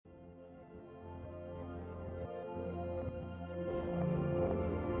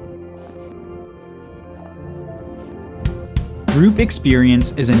Group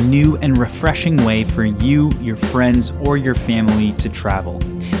experience is a new and refreshing way for you, your friends, or your family to travel.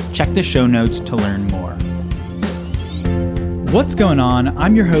 Check the show notes to learn more. What's going on?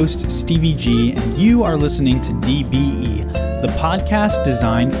 I'm your host, Stevie G, and you are listening to DBE, the podcast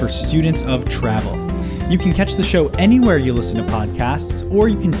designed for students of travel. You can catch the show anywhere you listen to podcasts, or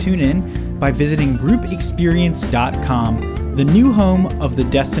you can tune in by visiting groupexperience.com, the new home of the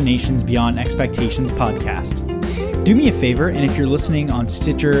Destinations Beyond Expectations podcast. Do me a favor, and if you're listening on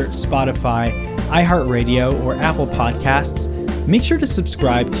Stitcher, Spotify, iHeartRadio, or Apple Podcasts, make sure to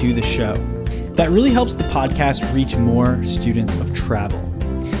subscribe to the show. That really helps the podcast reach more students of travel.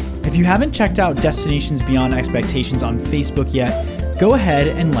 If you haven't checked out Destinations Beyond Expectations on Facebook yet, go ahead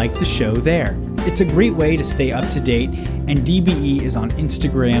and like the show there. It's a great way to stay up to date, and DBE is on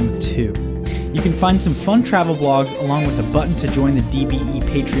Instagram too. You can find some fun travel blogs along with a button to join the DBE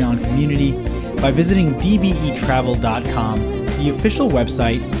Patreon community by visiting dbetravel.com, the official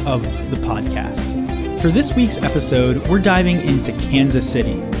website of the podcast. For this week's episode, we're diving into Kansas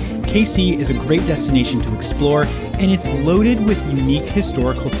City. KC is a great destination to explore, and it's loaded with unique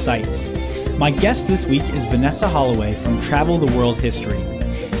historical sites. My guest this week is Vanessa Holloway from Travel the World History.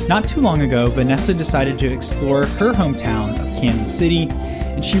 Not too long ago, Vanessa decided to explore her hometown of Kansas City,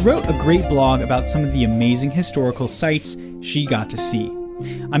 and she wrote a great blog about some of the amazing historical sites she got to see.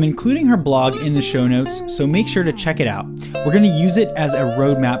 I'm including her blog in the show notes, so make sure to check it out. We're going to use it as a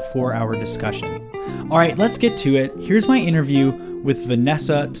roadmap for our discussion. All right, let's get to it. Here's my interview with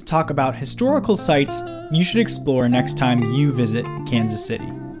Vanessa to talk about historical sites you should explore next time you visit Kansas City.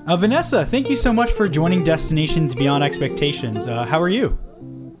 Vanessa, thank you so much for joining Destinations Beyond Expectations. How are you?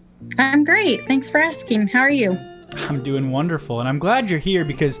 I'm great. Thanks for asking. How are you? I'm doing wonderful, and I'm glad you're here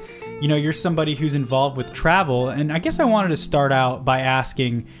because you're somebody who's involved with travel, and I guess I wanted to start out by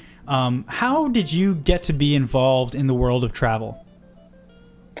asking, how did you get to be involved in the world of travel?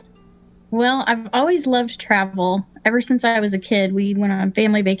 Well, I've always loved travel. Ever since I was a kid, we went on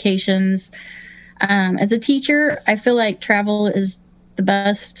family vacations. As a teacher, I feel like travel is the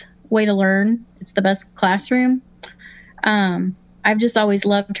best way to learn. It's the best classroom. I've just always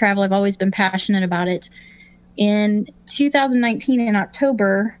loved travel. I've always been passionate about it. In 2019, in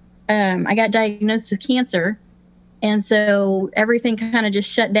October, I got diagnosed with cancer, and so everything kind of just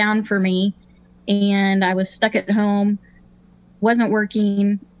shut down for me, and I was stuck at home, wasn't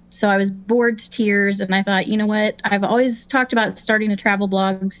working, so I was bored to tears, and I thought, you know what, I've always talked about starting a travel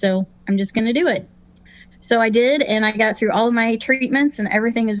blog, so I'm just going to do it. So I did, and I got through all of my treatments, and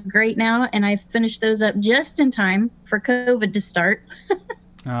everything is great now, and I finished those up just in time for COVID to start.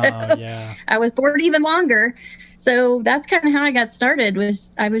 Yeah. I was bored even longer. So that's kind of how I got started.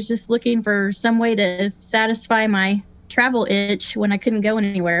 I was just looking for some way to satisfy my travel itch when I couldn't go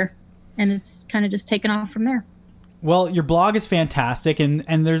anywhere, and it's kind of just taken off from there. Well, your blog is fantastic,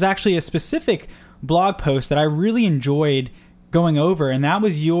 and there's actually a specific blog post that I really enjoyed going over, and that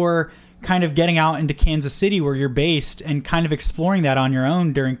was your kind of getting out into Kansas City where you're based and kind of exploring that on your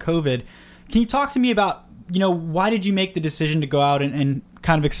own during COVID. Can you talk to me about, why did you make the decision to go out and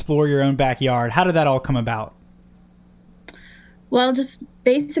kind of explore your own backyard? How did that all come about? Well, just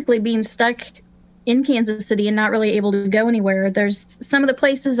basically being stuck in Kansas City and not really able to go anywhere. There's some of the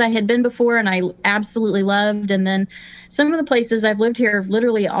places I had been before and I absolutely loved. And then some of the places I've lived here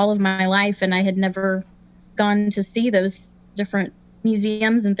literally all of my life, and I had never gone to see those different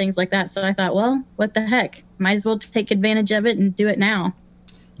museums and things like that. So I thought, well, what the heck? Might as well take advantage of it and do it now.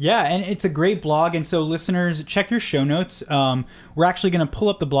 Yeah, and it's a great blog, and so listeners, check your show notes. We're actually going to pull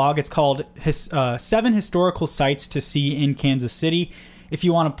up the blog. It's called 7 Historical Sites to See in Kansas City, if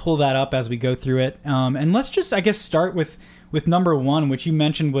you want to pull that up as we go through it. And let's just, I guess, start with number 1, which you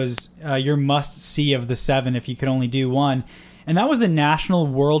mentioned was your must-see of the 7 if you could only do one, and that was the National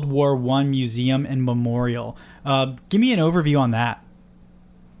World War I Museum and Memorial. Give me an overview on that.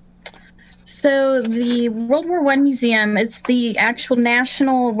 So the World War I Museum, it's the actual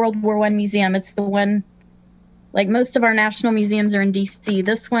National World War I Museum. It's the one, like most of our national museums are in D.C.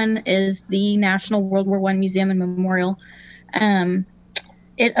 This one is the National World War I Museum and Memorial.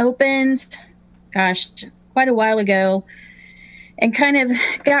 It opened, quite a while ago and kind of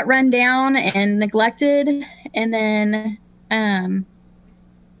got run down and neglected. And then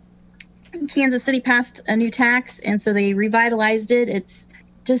Kansas City passed a new tax, and so they revitalized it. It's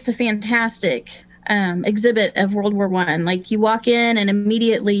just a fantastic exhibit of World War I. Like, you walk in and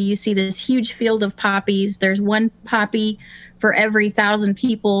immediately you see this huge field of poppies. There's one poppy for every 1,000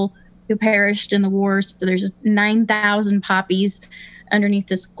 people who perished in the war. So there's 9,000 poppies underneath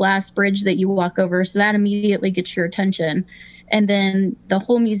this glass bridge that you walk over. So that immediately gets your attention. And then the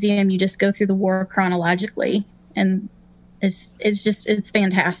whole museum, you just go through the war chronologically. And it's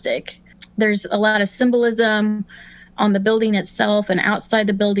fantastic. There's a lot of symbolism on the building itself and outside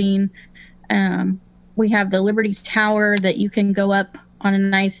the building. We have the Liberty Tower that you can go up on a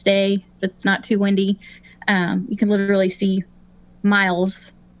nice day that's not too windy. You can literally see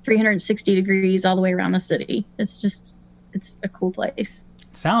miles, 360 degrees all the way around the city. It's a cool place.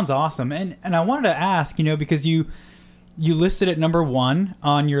 Sounds awesome. And I wanted to ask, because you listed it number 1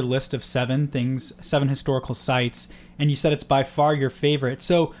 on your list of 7 historical sites, and you said it's by far your favorite.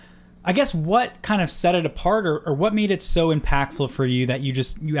 So I guess what kind of set it apart, or what made it so impactful for you that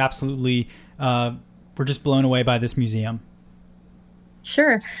you absolutely were just blown away by this museum?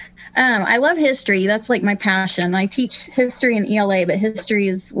 Sure. I love history. That's like my passion. I teach history in ELA, but history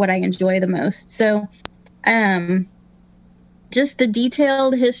is what I enjoy the most. So just the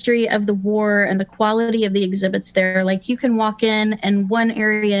detailed history of the war and the quality of the exhibits there. Like, you can walk in and one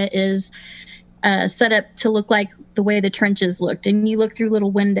area is set up to look like the way the trenches looked. And you look through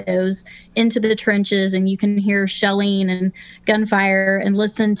little windows into the trenches and you can hear shelling and gunfire and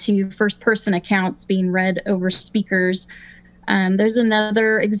listen to first-person accounts being read over speakers. There's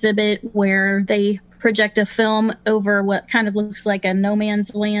another exhibit where they project a film over what kind of looks like a no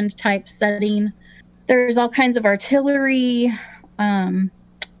man's land type setting. There's all kinds of artillery.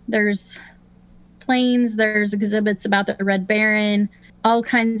 There's planes. There's exhibits about the Red Baron, all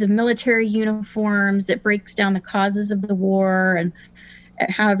kinds of military uniforms. It breaks down the causes of the war and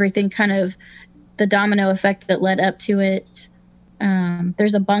how everything kind of, the domino effect that led up to it.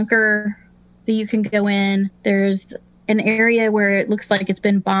 There's a bunker that you can go in. There's an area where it looks like it's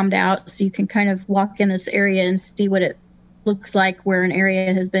been bombed out, so you can kind of walk in this area and see what it looks like where an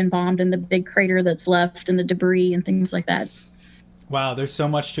area has been bombed and the big crater that's left and the debris and things like that. Wow, there's so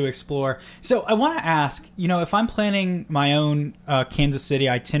much to explore. So I want to ask, if I'm planning my own Kansas City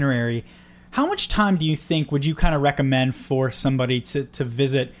itinerary, how much time do you think would you kind of recommend for somebody to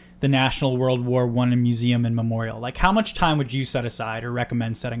visit the National World War I Museum and Memorial? Like, how much time would you set aside or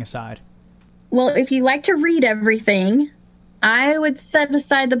recommend setting aside? Well, if you like to read everything, I would set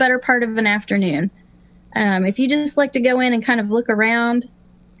aside the better part of an afternoon. If you just like to go in and kind of look around,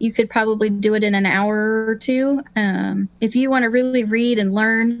 you could probably do it in an hour or 2. If you want to really read and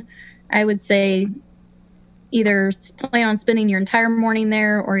learn, I would say either plan on spending your entire morning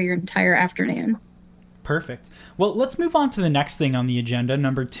there or your entire afternoon. Perfect. Well, let's move on to the next thing on the agenda,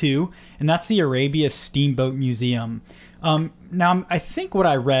 number 2, and that's the Arabia Steamboat Museum. Now, I think what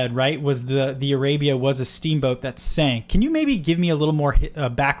I read, right, was the Arabia was a steamboat that sank. Can you maybe give me a little more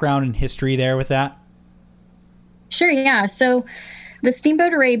background and history there with that? Sure, yeah. So the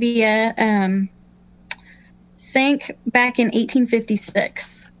Steamboat Arabia sank back in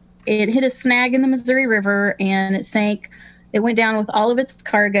 1856. It hit a snag in the Missouri River and it sank. It went down with all of its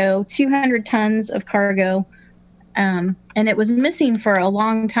cargo, 200 tons of cargo, and it was missing for a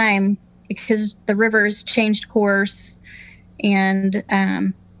long time because the rivers changed course and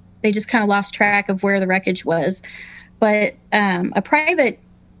they just kind of lost track of where the wreckage was. But a private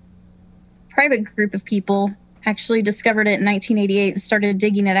group of people actually discovered it in 1988 and started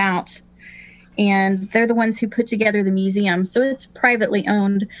digging it out. And they're the ones who put together the museum. So it's privately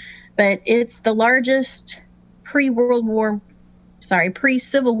owned, but it's the largest pre-Civil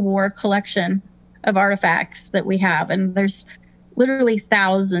War collection of artifacts that we have. And there's literally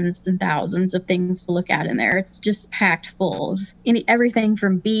thousands and thousands of things to look at in there. It's just packed full of everything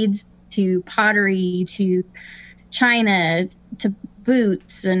from beads to pottery to china to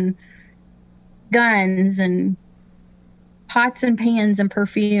boots and guns and pots and pans and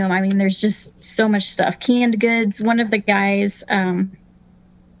perfume. I mean, there's just so much stuff. Canned goods. One of the guys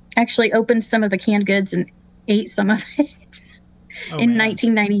actually opened some of the canned goods and ate some of it in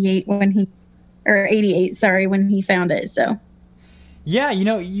 1998 when he found it. So. Yeah,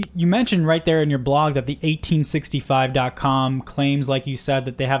 you mentioned right there in your blog that the 1865.com claims, like you said,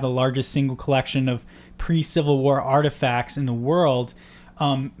 that they have the largest single collection of pre-Civil War artifacts in the world.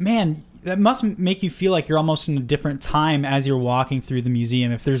 Man, that must make you feel like you're almost in a different time as you're walking through the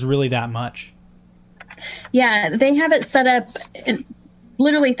museum, if there's really that much. Yeah, they have it set up, and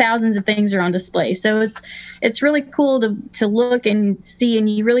literally thousands of things are on display. So it's really cool to look and see, and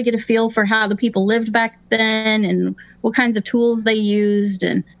you really get a feel for how the people lived back then and what kinds of tools they used.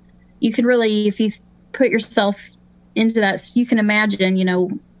 And you can really, if you put yourself into that, you can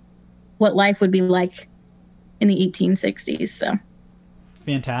imagine, what life would be like in the 1860s. So.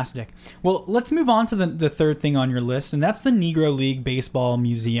 Fantastic. Well, let's move on to the third thing on your list, and that's the Negro League Baseball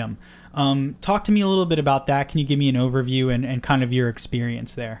Museum. Talk to me a little bit about that. Can you give me an overview and kind of your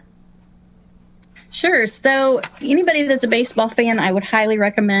experience there? Sure. So anybody that's a baseball fan, I would highly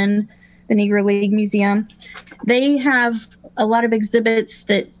recommend the Negro League Museum. They have a lot of exhibits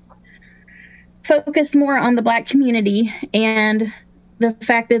that focus more on the Black community and the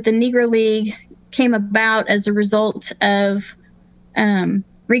fact that the Negro League came about as a result of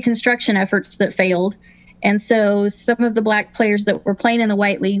Reconstruction efforts that failed. And so some of the Black players that were playing in the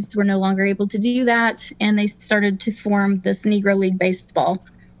white leagues were no longer able to do that, and they started to form this Negro League Baseball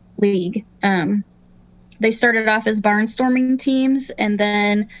League. They started off as barnstorming teams, and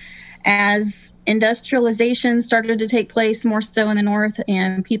then as industrialization started to take place more so in the North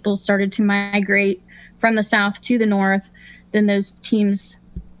and people started to migrate from the South to the North, then those teams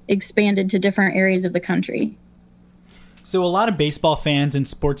expanded to different areas of the country. So a lot of baseball fans and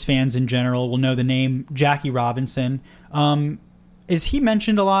sports fans in general will know the name Jackie Robinson. Is he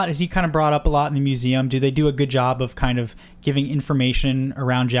mentioned a lot? Is he kind of brought up a lot in the museum? Do they do a good job of kind of giving information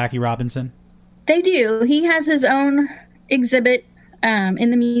around Jackie Robinson? They do. He has his own exhibit in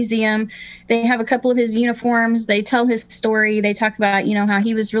the museum. They have a couple of his uniforms. They tell his story. They talk about, how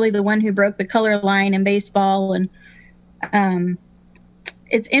he was really the one who broke the color line in baseball. And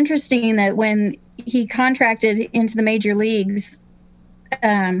it's interesting that when he contracted into the major leagues,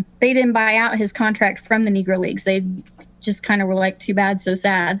 they didn't buy out his contract from the Negro Leagues. They just kind of were like, too bad, so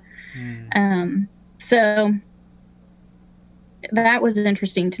sad. So that was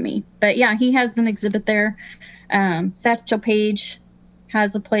interesting to me. But yeah, he has an exhibit there. Satchel Paige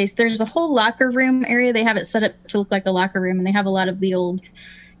has a place. There's a whole locker room area. They have it set up to look like a locker room, and they have a lot of the old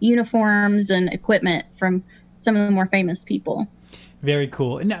uniforms and equipment from some of the more famous people. Very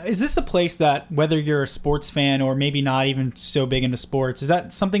cool. Now, is this a place that, whether you're a sports fan or maybe not even so big into sports, is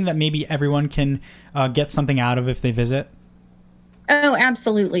that something that maybe everyone can get something out of if they visit? Oh,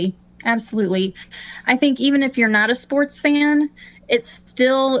 absolutely. Absolutely. I think even if you're not a sports fan, it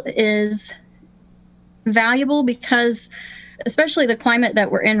still is valuable because, especially the climate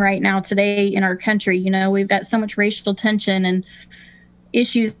that we're in right now today in our country, we've got so much racial tension and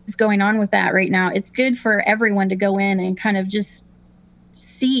issues going on with that right now. It's good for everyone to go in and kind of just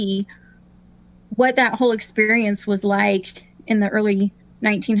see what that whole experience was like in the early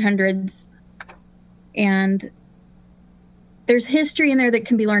 1900s. And there's history in there that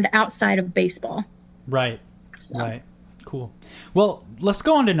can be learned outside of baseball. Right. So. Right. Cool. Well, let's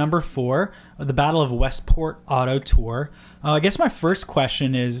go on to number 4, the Battle of Westport Auto Tour. I guess my first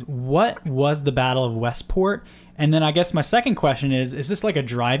question is, what was the Battle of Westport? And then I guess my second question is this like a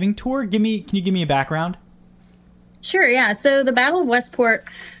driving tour? Can you give me a background? Sure, yeah. So the Battle of Westport,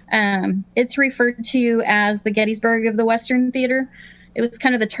 it's referred to as the Gettysburg of the Western Theater. It was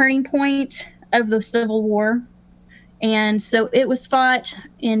kind of the turning point of the Civil War. And so it was fought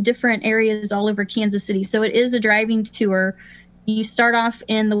in different areas all over Kansas City. So it is a driving tour. You start off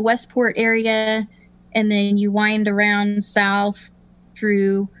in the Westport area, and then you wind around south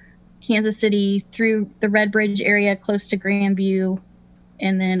through Kansas City, through the Red Bridge area close to Grandview,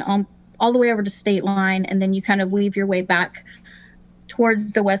 and then all the way over to State Line, and then you kind of weave your way back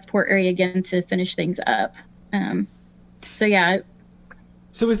towards the Westport area again to finish things up. So yeah.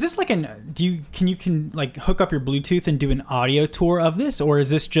 So is this like can you like hook up your Bluetooth and do an audio tour of this, or is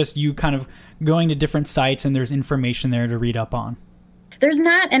this just you kind of going to different sites and there's information there to read up on? There's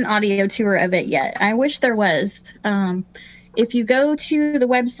not an audio tour of it yet. I wish there was. If you go to the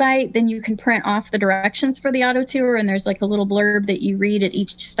website, then you can print off the directions for the auto tour, and there's like a little blurb that you read at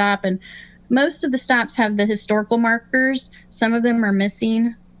each stop. And most of the stops have the historical markers. Some of them are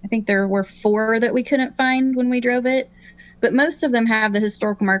missing. I think there were 4 that we couldn't find when we drove it. But most of them have the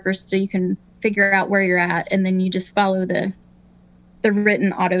historical markers so you can figure out where you're at, and then you just follow the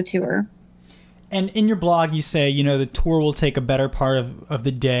written auto tour. And in your blog, you say, the tour will take a better part of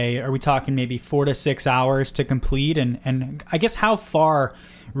the day. Are we talking maybe 4 to 6 hours to complete? And I guess how far,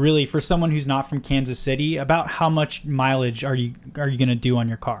 really, for someone who's not from Kansas City, about how much mileage are you going to do on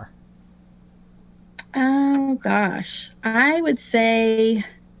your car? Oh, gosh. I would say,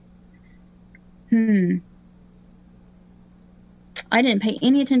 I didn't pay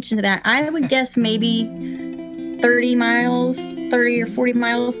any attention to that. I would guess maybe 30 or 40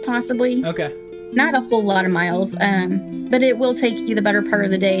 miles possibly. Okay. Not a whole lot of miles, but it will take you the better part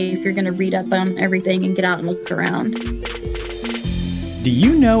of the day if you're going to read up on everything and get out and look around. Do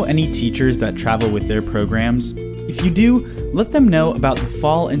you know any teachers that travel with their programs? If you do, let them know about the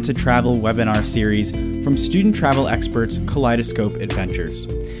Fall into Travel webinar series from student travel experts Kaleidoscope Adventures.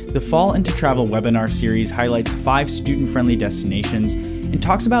 The Fall into Travel webinar series highlights 5 student-friendly destinations and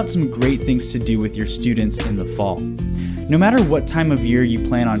talks about some great things to do with your students in the fall. No matter what time of year you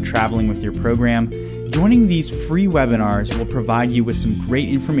plan on traveling with your program, joining these free webinars will provide you with some great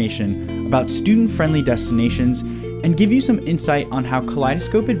information about student-friendly destinations and give you some insight on how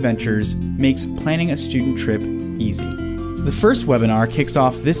Kaleidoscope Adventures makes planning a student trip easy. The first webinar kicks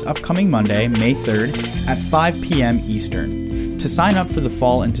off this upcoming Monday, May 3rd at 5 p.m. Eastern. To sign up for the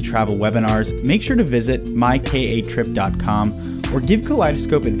Fall into Travel webinars, make sure to visit mykatrip.com or give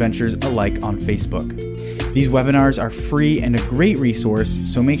Kaleidoscope Adventures a like on Facebook. These webinars are free and a great resource,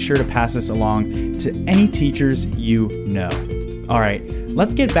 so make sure to pass this along to any teachers you know. All right,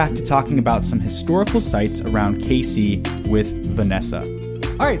 let's get back to talking about some historical sites around KC with Vanessa.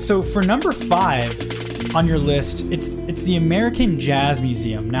 All right, so for number 5 on your list, it's the American Jazz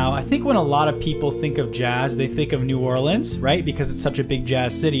Museum. Now, I think when a lot of people think of jazz, they think of New Orleans, right? Because it's such a big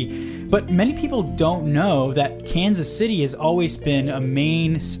jazz city. But many people don't know that Kansas City has always been a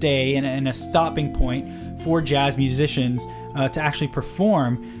mainstay and a stopping point for jazz musicians to actually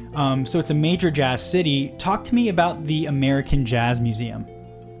perform. So it's a major jazz city. Talk to me about the American Jazz Museum.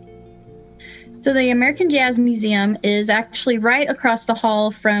 So the American Jazz Museum is actually right across the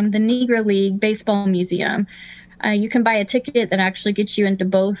hall from the Negro League Baseball Museum. You can buy a ticket that actually gets you into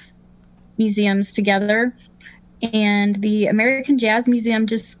both museums together. And the American Jazz Museum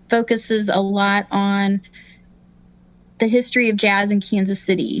just focuses a lot on the history of jazz in Kansas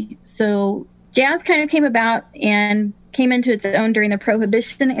City. So jazz kind of came about and came into its own during the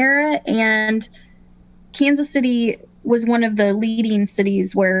Prohibition era, and Kansas City was one of the leading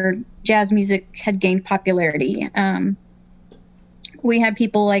cities where jazz music had gained popularity. We had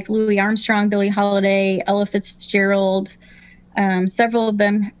people like Louis Armstrong, Billie Holiday, Ella Fitzgerald, several of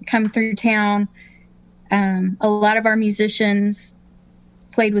them come through town. A lot of our musicians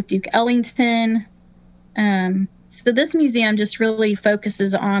played with Duke Ellington. So this museum just really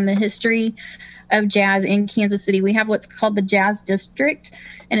focuses on the history of jazz in Kansas City. We have what's called the Jazz District,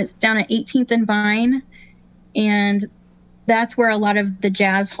 and it's down at 18th and Vine. And that's where a lot of the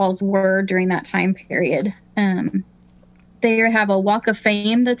jazz halls were during that time period. They have a Walk of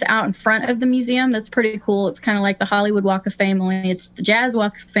Fame that's out in front of the museum. That's pretty cool. It's kind of like the Hollywood Walk of Fame, only it's the Jazz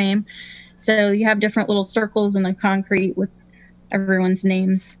Walk of Fame. So you have different little circles in the concrete with everyone's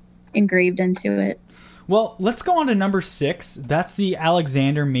names engraved into it. Well, let's go on to number 6. That's the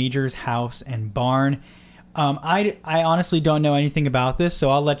Alexander Majors House and Barn. I honestly don't know anything about this, so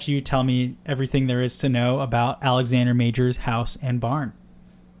I'll let you tell me everything there is to know about Alexander Majors House and Barn.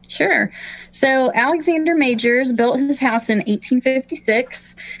 Sure. So Alexander Majors built his house in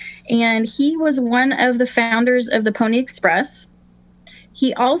 1856, and he was one of the founders of the Pony Express.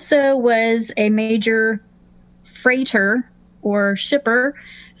 He also was a major freighter or shipper.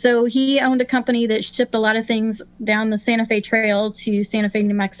 So he owned a company that shipped a lot of things down the Santa Fe Trail to Santa Fe,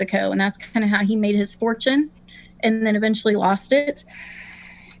 New Mexico. And that's kind of how he made his fortune and then eventually lost it.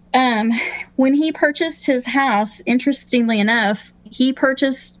 When he purchased his house, interestingly enough, he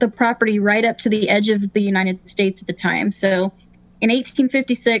purchased the property right up to the edge of the United States at the time. So in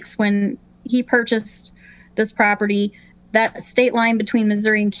 1856, when he purchased this property, that state line between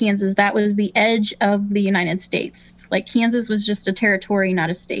Missouri and Kansas, that was the edge of the United States. Like Kansas was just a territory, not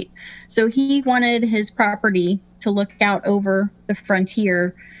a state. So he wanted his property to look out over the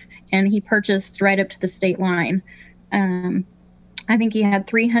frontier, and he purchased right up to the state line. I think he had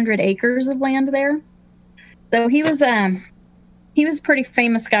 300 acres of land there. So he was a pretty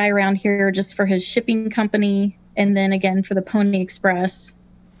famous guy around here just for his shipping company, and then again for the Pony Express.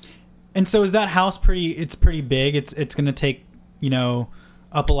 And so is that house it's pretty big? It's going to take,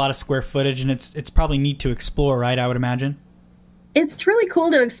 up a lot of square footage, and it's probably neat to explore, right? I would imagine. It's really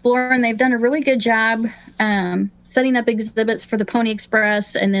cool to explore, and they've done a really good job setting up exhibits for the Pony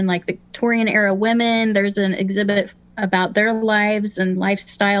Express, and then like Victorian era women. There's an exhibit about their lives and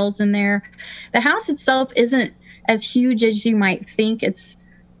lifestyles in there. The house itself isn't as huge as you might think. It's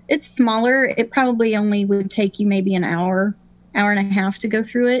smaller. It probably only would take you maybe an hour and a half to go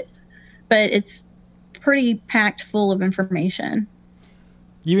through it. But it's pretty packed full of information.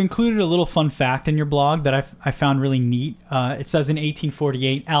 You included a little fun fact in your blog that I found really neat. It says in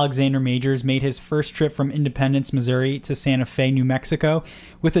 1848, Alexander Majors made his first trip from Independence, Missouri to Santa Fe, New Mexico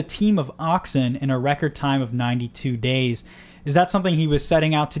with a team of oxen in a record time of 92 days. Is that something he was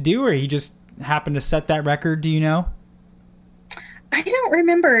setting out to do, or he just happened to set that record? Do you know? I don't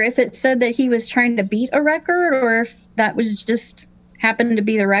remember if it said that he was trying to beat a record or if that was just happened to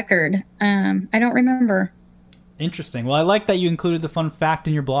be the record. I don't remember. Interesting. Well, I like that you included the fun fact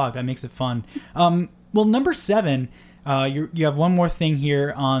in your blog. That makes it fun. Well, number 7, you have one more thing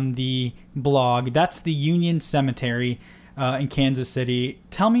here on the blog. That's the Union Cemetery in Kansas City.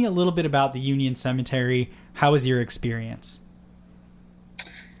 Tell me a little bit about the Union Cemetery. How was your experience?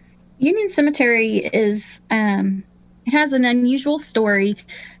 Union Cemetery is it has an unusual story.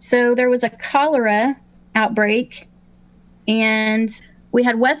 So there was a cholera outbreak And we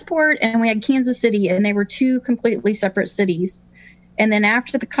had Westport and we had Kansas City, and they were two completely separate cities. And then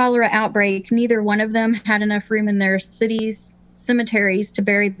after the cholera outbreak, neither one of them had enough room in their cities' cemeteries to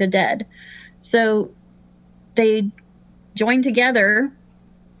bury the dead. So they joined together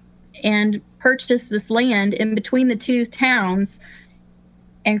and purchased this land in between the two towns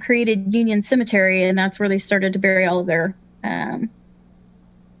and created Union Cemetery, and that's where they started to bury all of their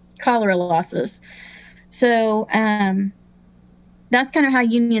cholera losses. So that's kind of how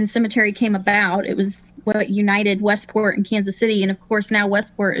Union Cemetery came about. It was what united Westport and Kansas City, and of course now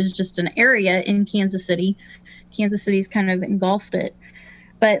Westport is just an area in Kansas City. Kansas City's kind of engulfed it.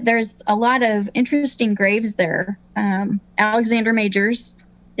 But there's a lot of interesting graves there. Alexander Majors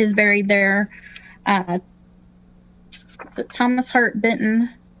is buried there. So Thomas Hart Benton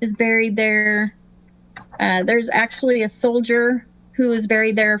is buried there. There's actually a soldier who is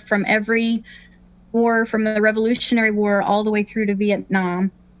buried there from every war, from the Revolutionary War all the way through to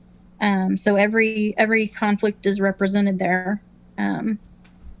Vietnam. So every conflict is represented there.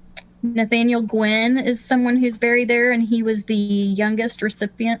 Nathaniel Gwynn is someone who's buried there, and he was the youngest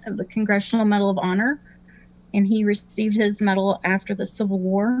recipient of the Congressional Medal of Honor, and he received his medal after the Civil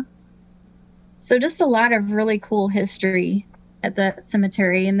War. So just a lot of really cool history at that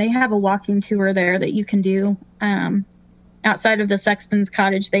cemetery, and they have a walking tour there that you can do. Outside of the Sexton's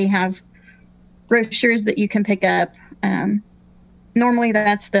Cottage, they have brochures that you can pick up. Normally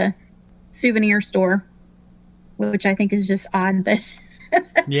that's the souvenir store, which I think is just odd, but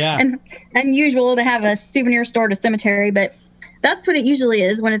yeah, and unusual to have a souvenir store at a cemetery, but that's what it usually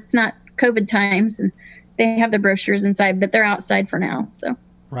is when it's not COVID times, and they have the brochures inside, but they're outside for now. So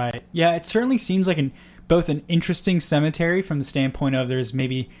right, yeah, it certainly seems like both an interesting cemetery from the standpoint of there's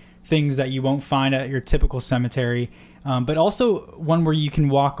maybe things that you won't find at your typical cemetery, but also one where you can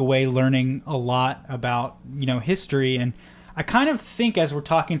walk away learning a lot about history. And I kind of think as we're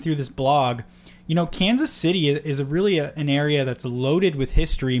talking through this blog, Kansas City is really an area that's loaded with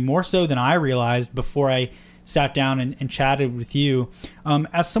history, more so than I realized before I sat down and chatted with you.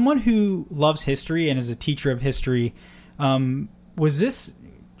 As someone who loves history and is a teacher of history, was this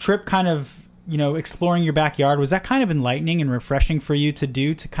trip kind of, exploring your backyard, was that kind of enlightening and refreshing for you to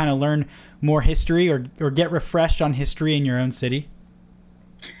do, to kind of learn more history or get refreshed on history in your own city?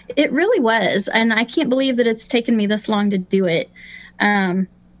 It really was. And I can't believe that it's taken me this long to do it.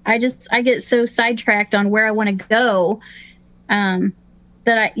 I get so sidetracked on where I want to go, that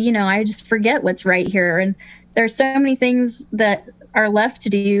I just forget what's right here. And there's so many things that are left to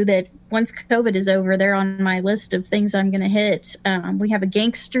do that once COVID is over, they're on my list of things I'm going to hit. We have a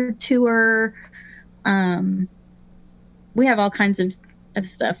gangster tour. We have all kinds of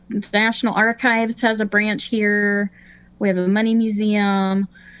stuff. The National Archives has a branch here. We have a money museum.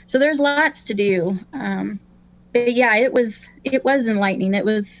 So there's lots to do. But yeah, it was enlightening. It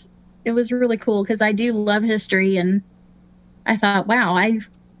was really cool because I do love history, and I thought, wow, I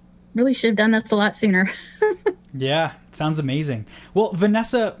really should have done this a lot sooner. Yeah, it sounds amazing. Well,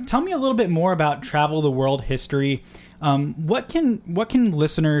 Vanessa, tell me a little bit more about Travel the World History. What can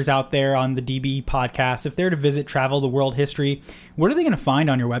listeners out there on the DB podcast, if they're to visit Travel the World History, what are they going to find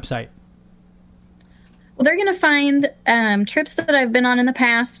on your website? Well, they're going to find trips that I've been on in the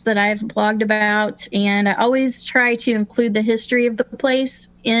past that I've blogged about, and I always try to include the history of the place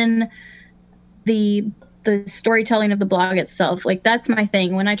in the storytelling of the blog itself. Like, that's my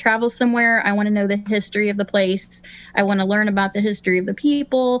thing. When I travel somewhere, I want to know the history of the place. I want to learn about the history of the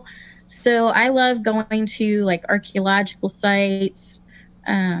people. So I love going to like archaeological sites,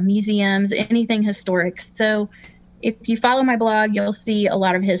 museums, anything historic. So if you follow my blog, you'll see a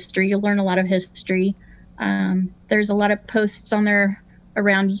lot of history. You'll learn a lot of history. There's a lot of posts on there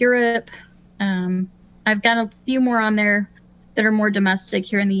around Europe. I've got a few more on there that are more domestic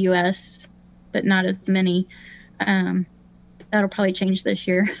here in the U.S., but not as many. That'll probably change this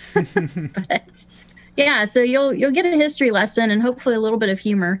year. But yeah, so you'll get a history lesson and hopefully a little bit of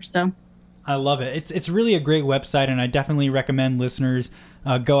humor. So I love it. It's really a great website, and I definitely recommend listeners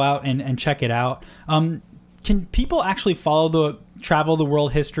go out and check it out. Can people actually follow the Travel the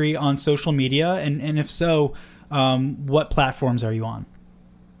World History on social media? And if so, what platforms are you on?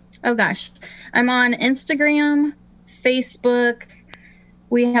 Oh gosh, I'm on Instagram, Facebook.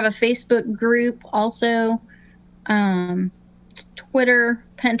 We have a Facebook group also, Twitter,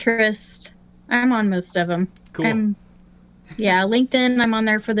 Pinterest. I'm on most of them. Cool. LinkedIn, I'm on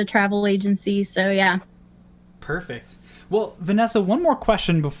there for the travel agency. So yeah. Perfect. Well, Vanessa, one more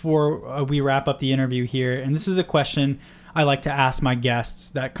question before we wrap up the interview here. And this is a question I like to ask my guests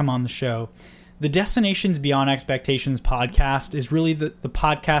that come on the show. The Destinations Beyond Expectations podcast is really the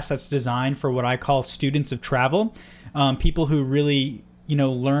podcast that's designed for what I call students of travel, people who really,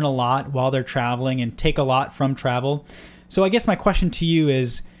 learn a lot while they're traveling and take a lot from travel. So I guess my question to you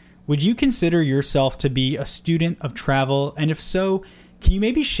is, would you consider yourself to be a student of travel? And if so, can you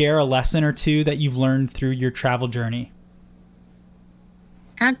maybe share a lesson or two that you've learned through your travel journey?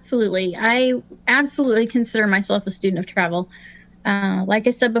 Absolutely. I absolutely consider myself a student of travel. Like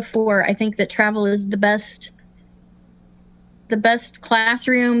I said before, I think that travel is the best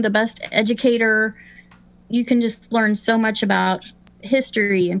classroom, the best educator. You can just learn so much about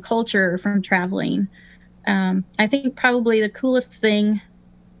history and culture from traveling. I think probably the coolest thing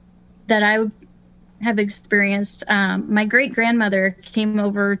that I have experienced, my great-grandmother came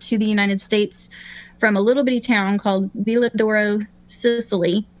over to the United States from a little bitty town called Villa d'Oro,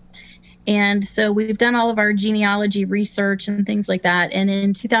 Sicily. And so we've done all of our genealogy research and things like that. And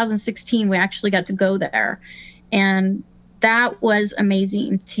in 2016, we actually got to go there. And that was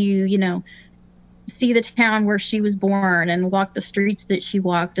amazing to, see the town where she was born and walk the streets that she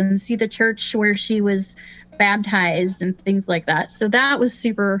walked and see the church where she was baptized and things like that. So that was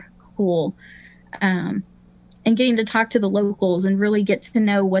super cool. And getting to talk to the locals and really get to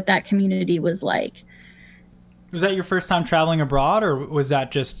know what that community was like. Was that your first time traveling abroad, or was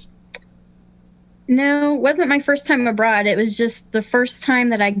that just... No, it wasn't my first time abroad. It was just the first time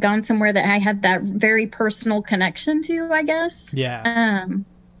that I'd gone somewhere that I had that very personal connection to, I guess. Yeah.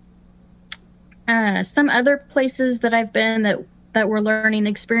 Some other places that I've been that were learning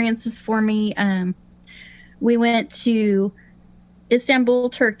experiences for me. We went to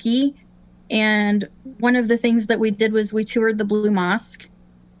Istanbul, Turkey, and one of the things that we did was we toured the Blue Mosque.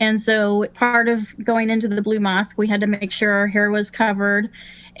 And so part of going into the Blue Mosque, we had to make sure our hair was covered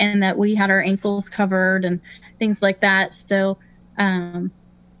and that we had our ankles covered and things like that. So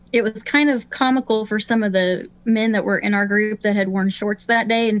it was kind of comical for some of the men that were in our group that had worn shorts that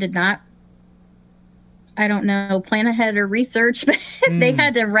day and did not, I don't know, plan ahead or research, but they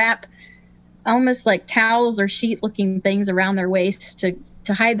had to wrap almost like towels or sheet looking things around their waist to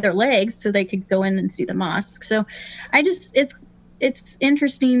hide their legs so they could go in and see the mosque. So it's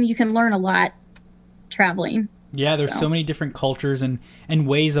interesting. You can learn a lot traveling. Yeah, there's so many different cultures and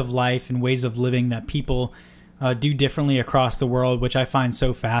ways of life and ways of living that people do differently across the world, which I find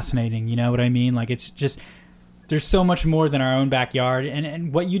so fascinating. You know what I mean? Like, it's just, there's so much more than our own backyard.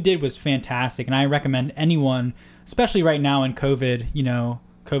 And what you did was fantastic. And I recommend anyone, especially right now in COVID,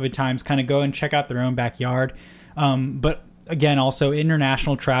 COVID times, kind of go and check out their own backyard. But again, also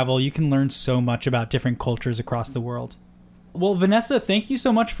international travel, you can learn so much about different cultures across the world. Well, Vanessa, thank you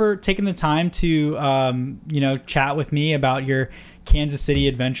so much for taking the time to, chat with me about your Kansas City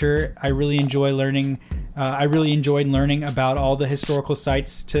adventure. I really enjoyed learning about all the historical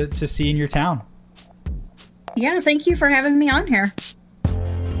sites to see in your town. Yeah, thank you for having me on here.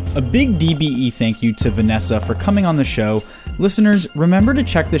 A big DBE thank you to Vanessa for coming on the show. Listeners, remember to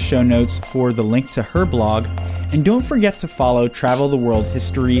check the show notes for the link to her blog, and don't forget to follow Travel the World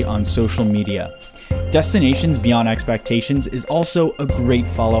History on social media. Destinations Beyond Expectations is also a great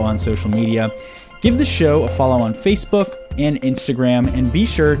follow on social media. Give the show a follow on Facebook and Instagram, and be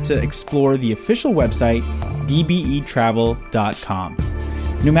sure to explore the official website, dbetravel.com.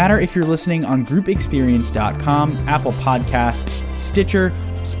 No matter if you're listening on groupexperience.com, Apple Podcasts, Stitcher,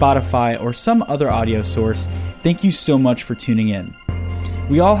 Spotify, or some other audio source, thank you so much for tuning in.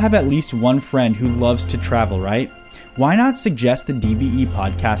 We all have at least one friend who loves to travel, right? Why not suggest the DBE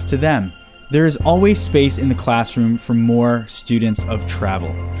podcast to them? There is always space in the classroom for more students of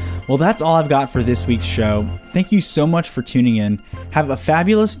travel. Well, that's all I've got for this week's show. Thank you so much for tuning in. Have a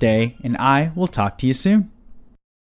fabulous day, and I will talk to you soon.